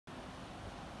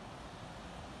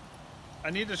I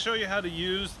need to show you how to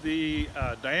use the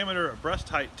diameter of breast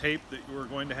height tape that we're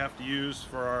going to have to use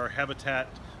for our habitat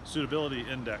suitability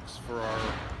index for our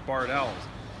barred owls.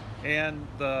 And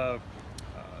the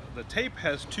tape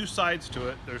has two sides to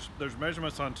it. There's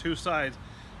measurements on two sides.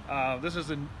 This is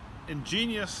an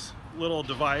ingenious little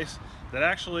device that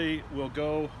actually will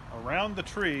go around the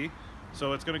tree.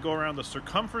 So it's going to go around the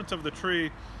circumference of the tree,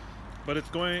 but it's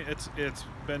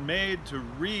been made to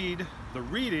read the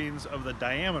readings of the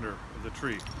diameter of the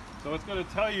tree. So it's going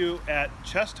to tell you at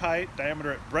chest height,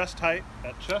 diameter at breast height,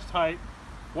 at chest height,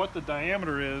 what the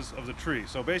diameter is of the tree.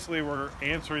 So basically we're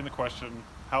answering the question,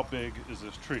 how big is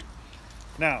this tree?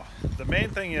 Now, the main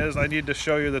thing is I need to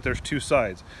show you that there's two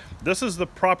sides. This is the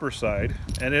proper side,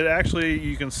 and it actually,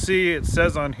 you can see it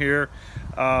says on here,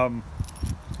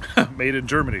 made in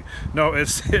Germany. No, it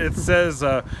says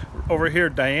over here,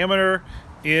 diameter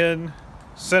in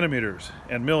centimeters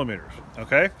and millimeters,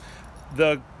 okay?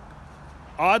 The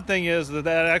odd thing is that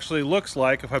actually looks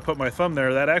like, if I put my thumb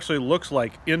there, that actually looks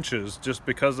like inches just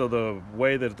because of the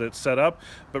way that it's set up.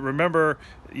 But remember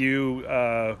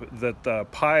that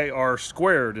pi r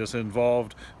squared is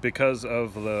involved because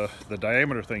of the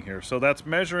diameter thing here. So that's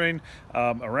measuring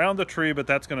around the tree, but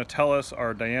that's going to tell us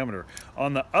our diameter.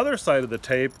 On the other side of the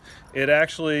tape, it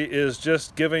actually is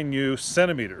just giving you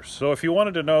centimeters. So if you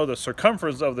wanted to know the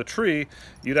circumference of the tree,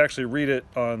 you'd actually read it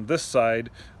on this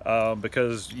side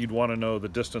because you'd want to know the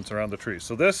distance around the tree.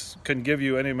 So this can give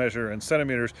you any measure in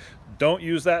centimeters. Don't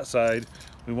use that side.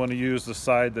 We want to use the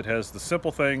side that has the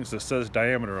simple things that says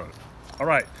diameter on it. All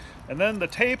right, and then the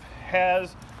tape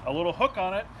has a little hook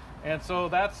on it, and so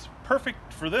that's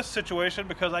perfect for this situation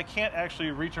because I can't actually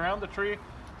reach around the tree.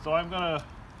 So I'm going to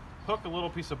hook a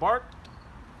little piece of bark,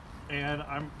 and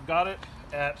I've got it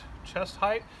at chest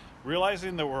height,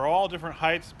 realizing that we're all different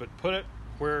heights, but put it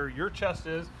where your chest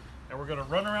is, and we're going to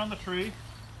run around the tree.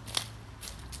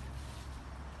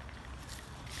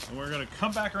 And we're going to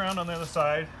come back around on the other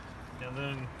side and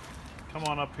then come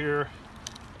on up here,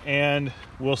 and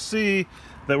we'll see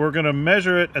that we're going to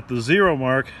measure it at the 0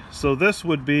 mark. So this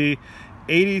would be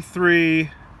 83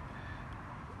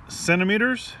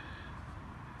 centimeters.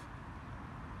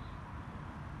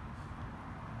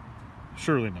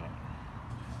 Surely not.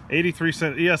 83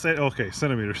 yes, okay,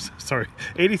 centimeters. Sorry,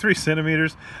 83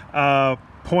 centimeters,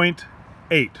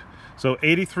 0.8. So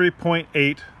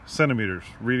 83.8 centimeters,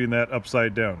 reading that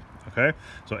upside down, okay?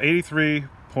 So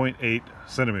 83.8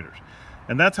 centimeters.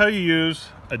 And that's how you use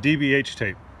a DBH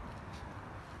tape.